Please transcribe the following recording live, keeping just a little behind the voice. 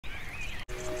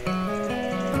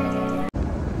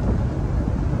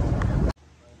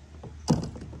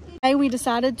Hey, we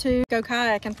decided to go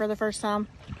kayaking for the first time.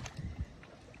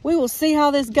 We will see how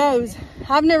this goes.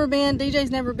 I've never been, DJ's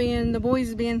never been, the boys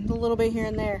have been a little bit here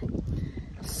and there.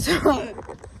 So,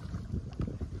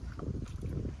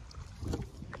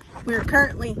 we're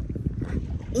currently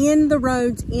in the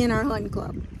roads in our hunting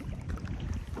club.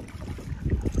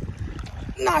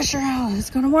 Not sure how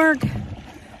it's gonna work,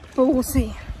 but we'll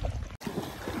see.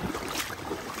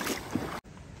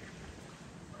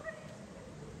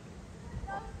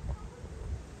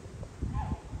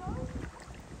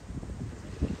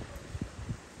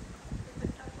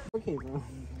 Okay, bro.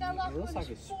 It looks like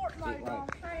it's right.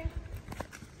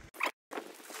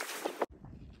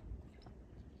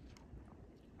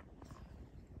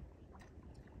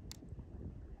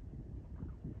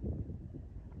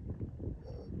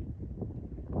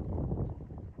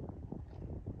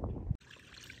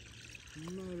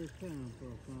 Another time for a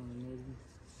fun movie.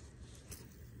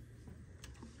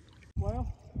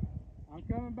 Well, I'm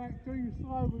coming back to you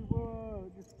slowly. We'll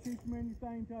just keep them in your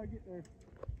thing until I get there.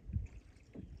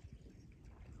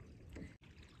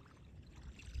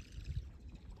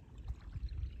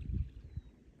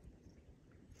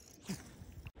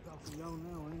 Talk to y'all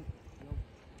now, ain't it?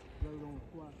 Y'all rode on a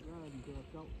flat ride until I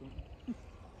caught something.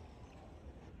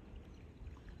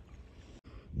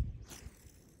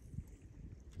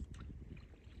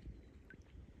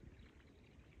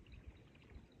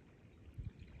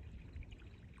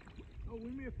 Oh, we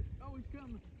missed it. Oh, he's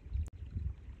coming.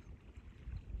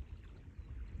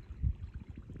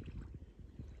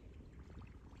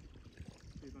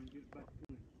 See if I can get it back to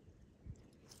him.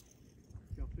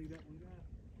 Y'all see that one, guys?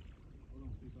 Hold on,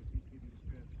 see if I can get him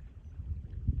strap.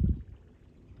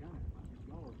 Got it. Might be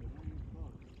gone, but I ain't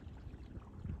caught it.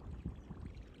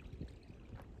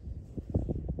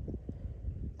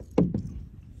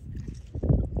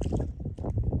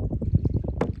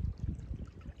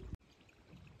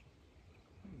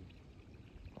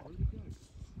 Where'd it go?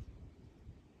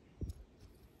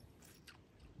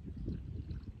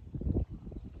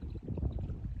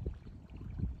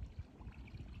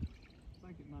 I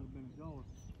think it might have been a dollar.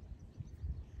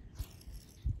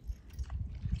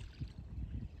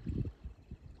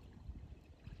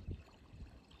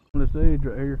 This edge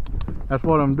right here, that's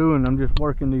what I'm doing. I'm just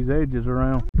working these edges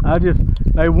around.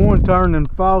 They one turned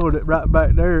and followed it right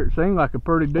back there. It seemed like a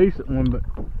pretty decent one, but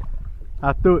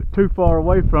I threw it too far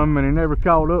away from him and he never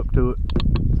caught up to it.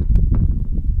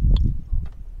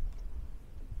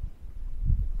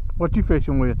 What you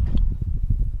fishing with?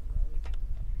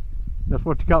 That's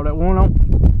what you caught that one on?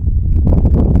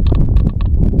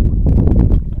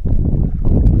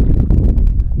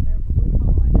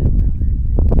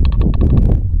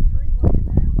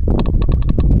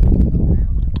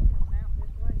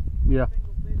 Yeah.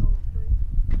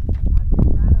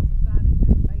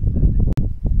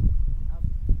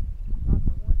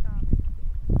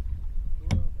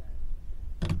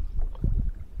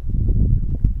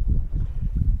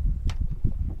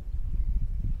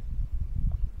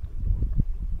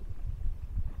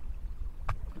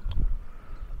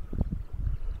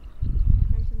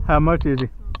 How much is he?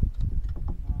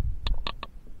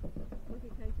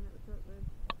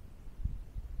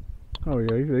 Oh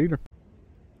yeah, he's an eater.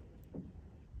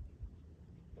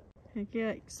 Heck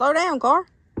yeah. Slow down, car.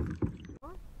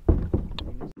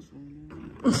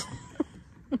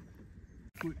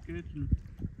 Quit catching.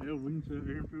 Yeah, we can sit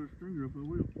here and put a stringer up, I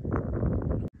will.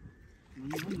 We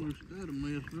almost got a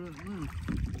mess right now.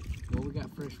 Well, we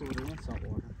got fresh water and salt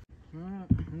water. Alright,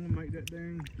 I'm gonna make that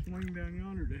dang swing down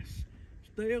yonder. That's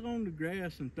stay on the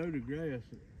grass and throw the grass.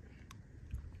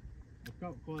 I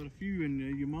caught quite a few, and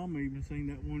your mama even seen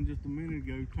that one just a minute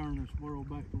ago turn and swirl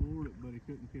back toward it, but he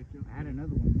couldn't catch up. I had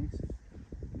another one missing.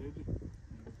 Did you?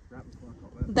 Right before I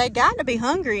caught that. They got to be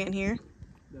hungry in here.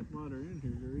 That's why they're in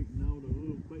here. They're eating all the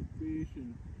little bait fish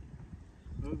and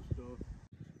other stuff.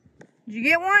 Did you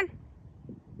get one?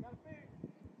 Got a fish.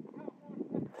 Got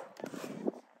one.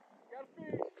 Got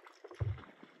a fish.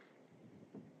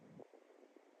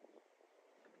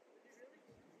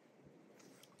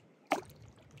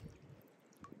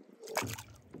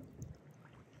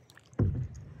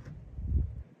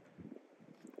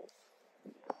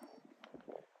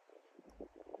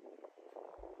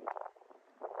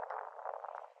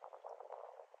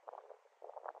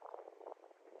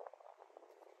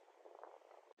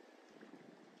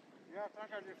 Yeah, I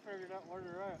think I just figured out where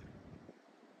they're at.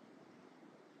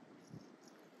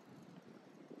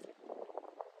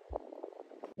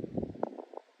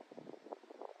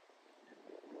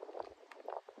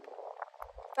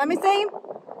 Let me see him.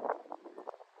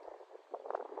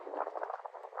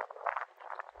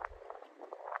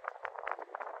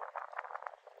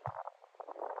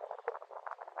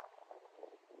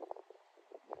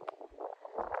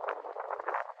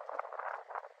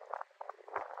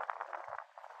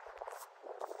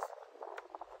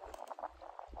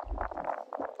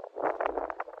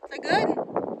 it good?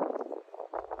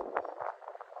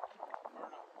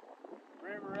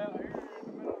 River out here in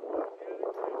the middle of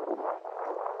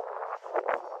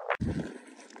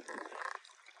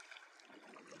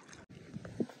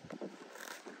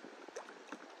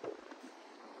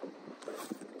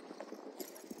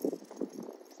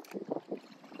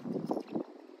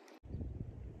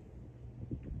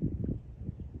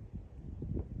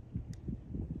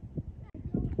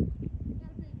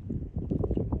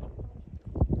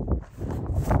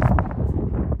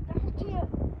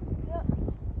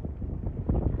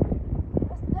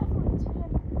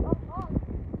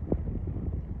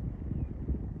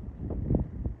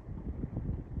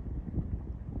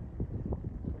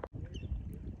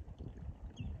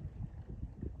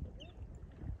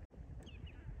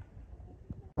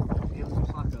It was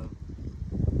just like a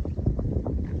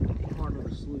part of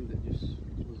a slough that just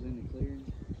was in the clearing.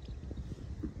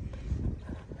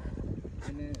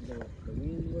 And then the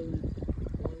wind wasn't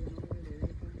blowing on it or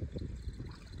anything.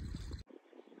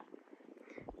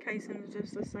 Cason's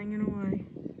just a singing away.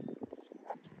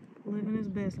 Living his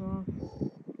best life.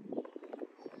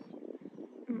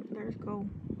 There's Cole.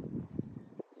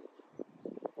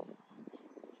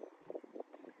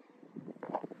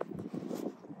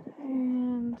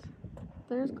 And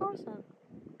there's Carson.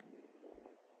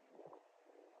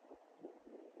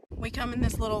 We come in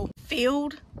this little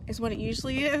field, is what it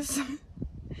usually is,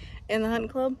 in the hunting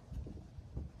club.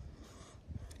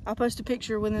 I'll post a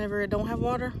picture whenever it don't have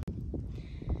water.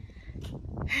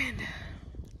 And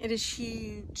it is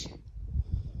huge.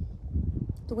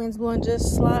 The wind's blowing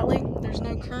just slightly. There's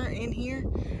no current in here.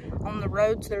 On the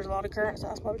roads, there's a lot of current, so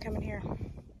that's why we come in here.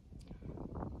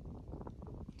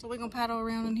 So we're gonna paddle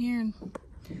around in here and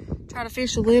try to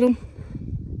fish a little.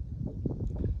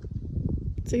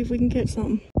 See if we can catch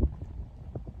something.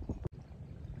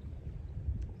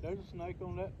 There's a snake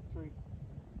on that tree.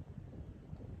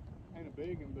 Ain't a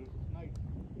big one, but it's a snake.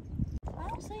 I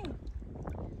don't see him.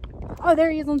 Oh, there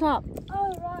he is on top.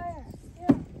 Oh, right.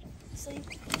 Yeah. See?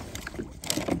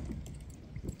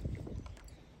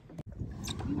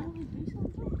 You want me to do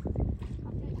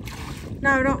something?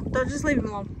 No, don't just leave him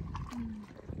alone.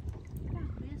 Kind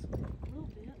of mess with it a little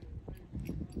bit.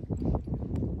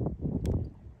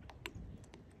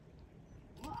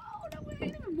 Whoa, no, we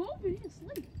ain't even moving. He's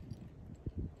asleep.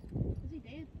 Is he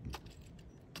dead?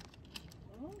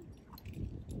 Oh.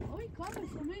 Oh, he's coming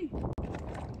for me.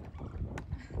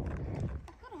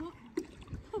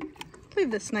 Leave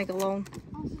the snake alone.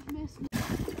 I was just messing.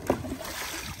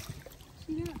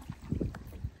 See that?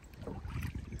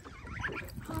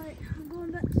 Alright, I'm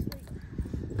going back to sleep.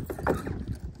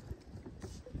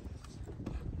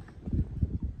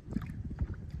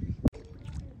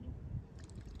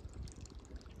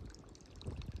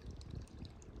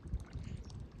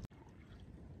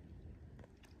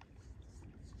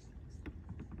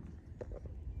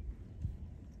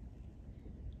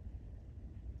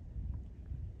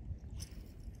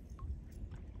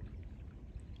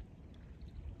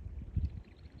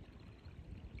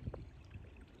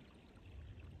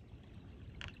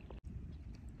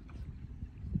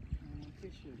 I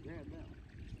should have grabbed that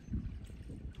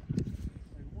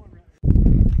one.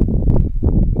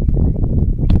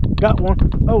 Got one.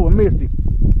 Oh, I missed him.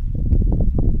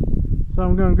 So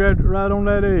I'm gonna grab it right on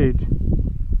that edge.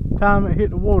 Time it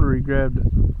hit the water, he grabbed it.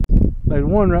 There's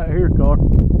one right here, Carl.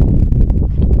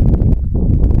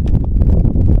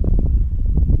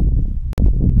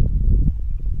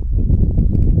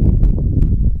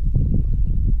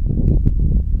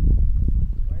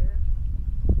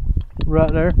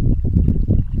 Right there.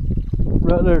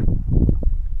 Right there.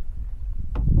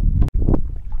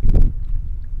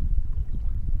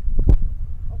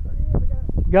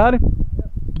 Got him? Yep.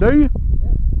 Do you? Yep.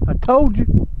 I told you.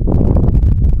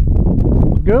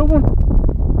 Good one?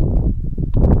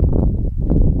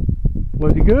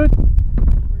 Was he good?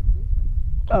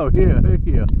 Oh yeah, heck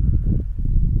yeah.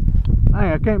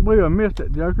 Dang, I can't believe I missed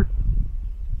that joker.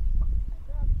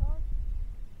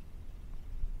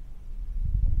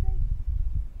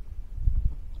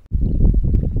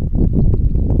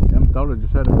 I thought I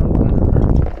just had another one.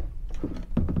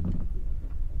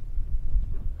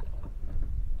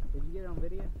 Did you get it on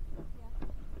video?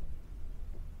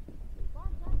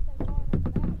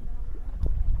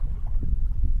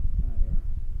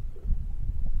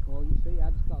 Well, you see, I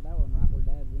just caught that one right where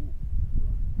Dad went.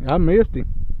 I missed him.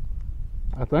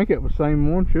 I think it was the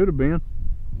same one, should have been.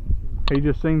 He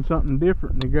just seen something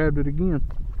different and he grabbed it again.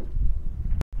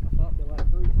 I popped it like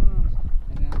 3 times,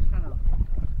 and then I was trying to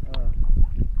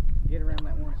get around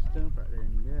that one stump right there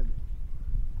and grab it.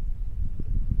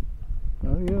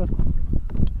 Oh yeah.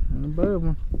 And above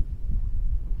one.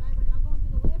 Are y'all going to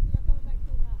the left?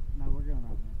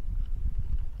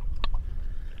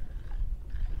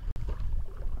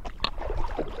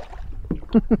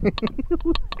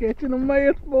 Catching a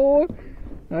mess, boy.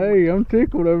 Hey, I'm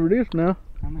tickled over this now.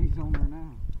 How many's on there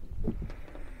now?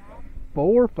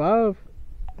 4, 5.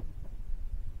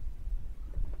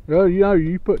 Oh, you know,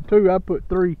 you put 2, I put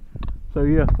 3. So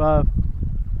yeah, 5.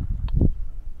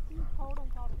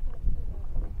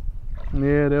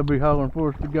 Yeah, they'll be hollering for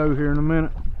us to go here in a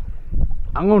minute.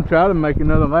 I'm gonna try to make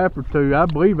another lap or 2. I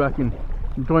believe I can,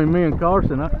 between me and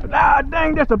Carson. Ah,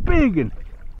 dang, that's a big one.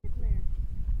 Did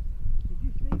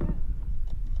you see that?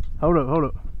 Hold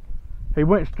up. He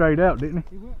went straight out, didn't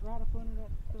he? He went right up under that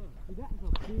stuff. See, that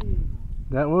was a big one.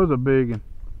 That was a big one.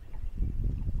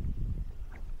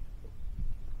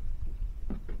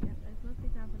 Yep, it's must be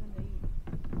time for them to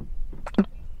eat.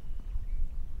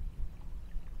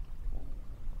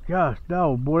 Gosh,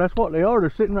 dog, boy, that's what they are.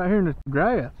 They're sitting right here in the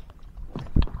grass.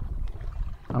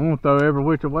 I'm gonna throw every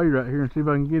which way right here and see if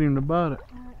I can get him to bite it.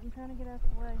 Alright, I'm trying to get out of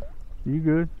the way. You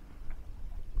good?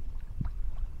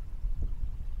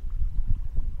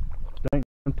 Dang,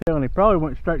 I'm telling you, he probably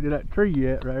went straight to that tree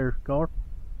yet right here, Car.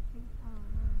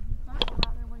 That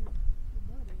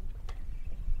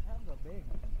was a big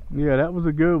one. Yeah, that was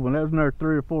a good one. That was another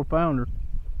 3 or 4 pounder.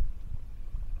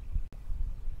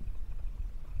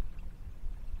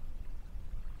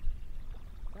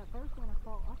 That first one I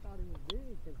caught, I thought he was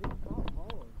big because he caught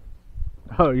hard.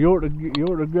 Oh, you ought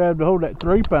to grab the hold of that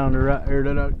 3 pounder right here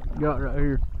that I got right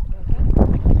here.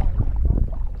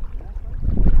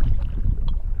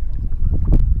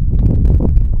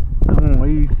 I'm gonna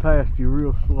ease past you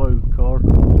real slow, Car.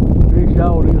 Fish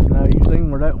all this now. You seen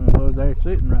where that one was? They're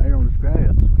sitting right here on this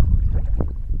grass.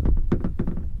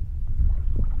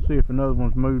 See if another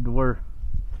one's moved to where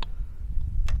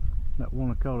that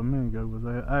one I caught a minute ago was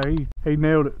at. Hey, he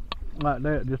nailed it like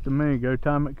that just a minute ago.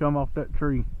 Time it come off that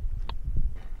tree.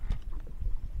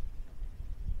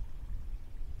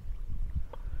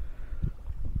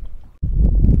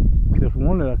 This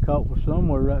one that I caught was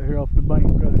somewhere right here off the bank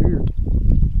right here.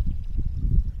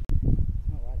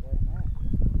 Not right where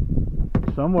I'm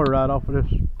at. Somewhere right off of this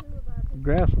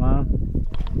grass line.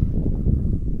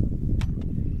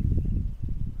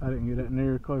 I didn't get that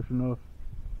near close enough.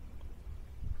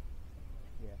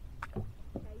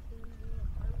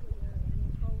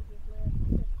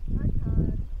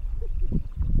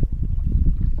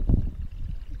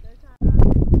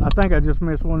 I think I just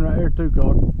missed one right here too,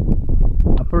 Car.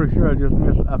 I'm pretty sure I just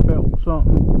missed. I felt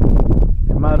something.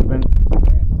 It might have been.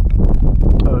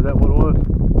 Oh, is that what it was?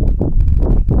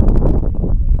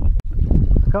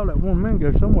 I caught that one minute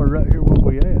ago somewhere right here where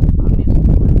we at.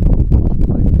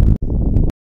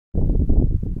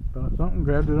 Thought something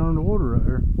grabbed it under the water right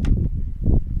here.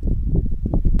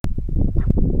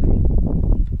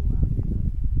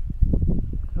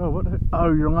 Oh, what the heck?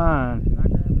 Oh, your line. Did I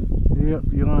grab it? Yep,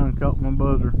 your line caught my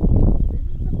buzzer. This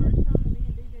is the first time that me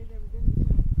and DJ's ever been in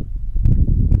the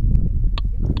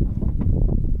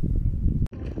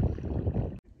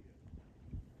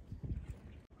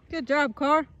Good job,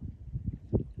 Car.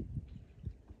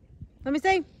 Let me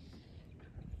see.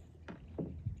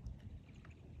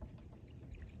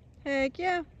 Heck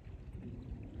yeah.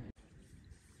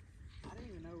 I didn't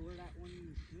even know where that one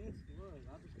you missed was.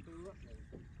 I just threw up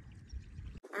there.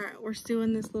 Alright, we're still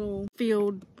in this little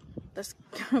field that's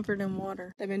covered in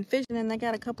water. They've been fishing and they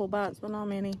got a couple bites, but not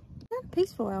many. Kind of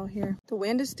peaceful out here. The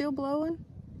wind is still blowing.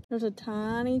 There's a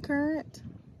tiny current.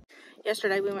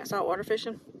 Yesterday we went saltwater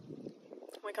fishing.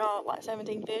 We caught like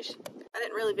 17 fish. I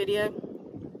didn't really video.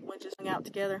 We just hung out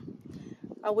together.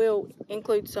 I will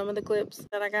include some of the clips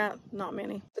that I got, not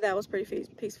many, but that was pretty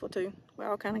peaceful too. We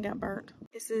all kind of got burnt.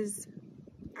 This is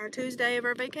our Tuesday of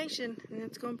our vacation and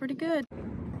it's going pretty good.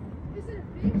 Is it a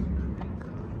fish?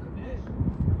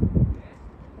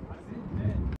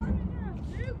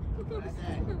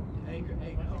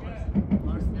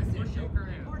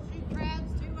 Horseshoe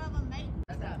crabs, 2 of them, mate.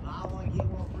 That's that buy one, get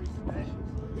one free special.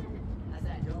 That's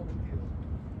that double kill.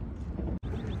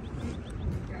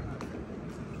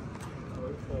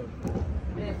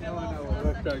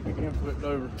 Let's try to get him flipped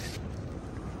over.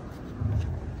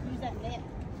 Use that net.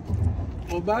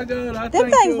 Well, by God, I Them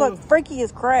think things look freaky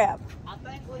as crap. I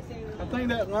think we I think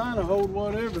that line will hold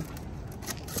whatever.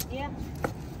 Yeah.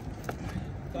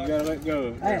 You gotta let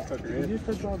go. Hey, did you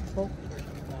touch on the pole?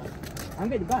 I'm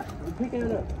getting back. We're picking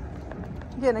it up.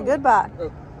 You're getting a good bite.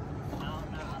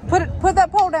 Put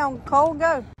that pole down, Cole,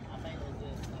 go.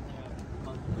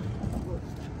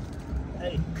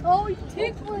 Oh, he's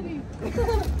tickling him.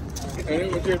 And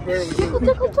it was just barely.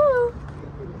 Tickle too.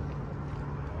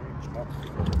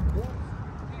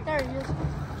 There he is.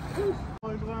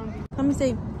 Let me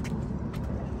see.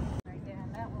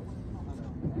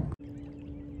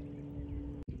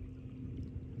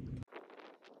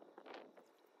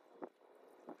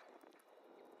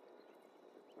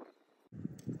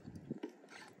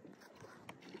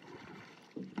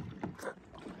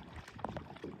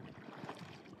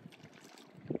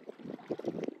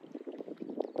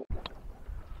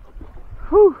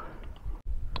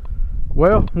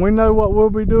 Well, we know what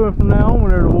we'll be doing from now on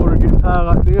whenever the water gets high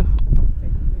like this.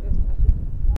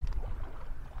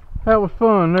 That was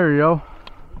fun there, y'all.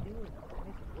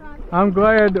 I'm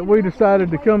glad that we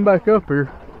decided to come back up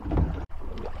here.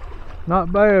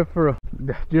 Not bad for a,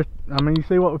 just, I mean, you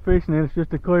see what we're fishing in, it's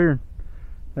just a clearing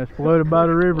that's flooded by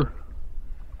the river.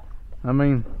 I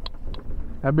mean,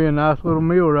 that'd be a nice little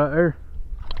meal right there.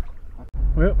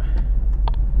 Well,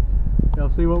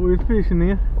 y'all see what we was fishing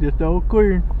in, just the old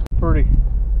clearing. Pretty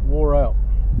wore out.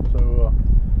 So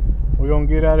we're gonna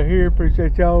get out of here.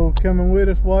 Appreciate y'all coming with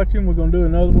us, watching. We're gonna do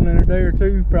another one in a day or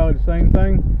two, probably the same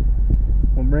thing.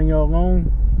 We'll bring y'all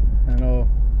along and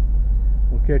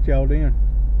we'll catch y'all then.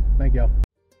 Thank y'all.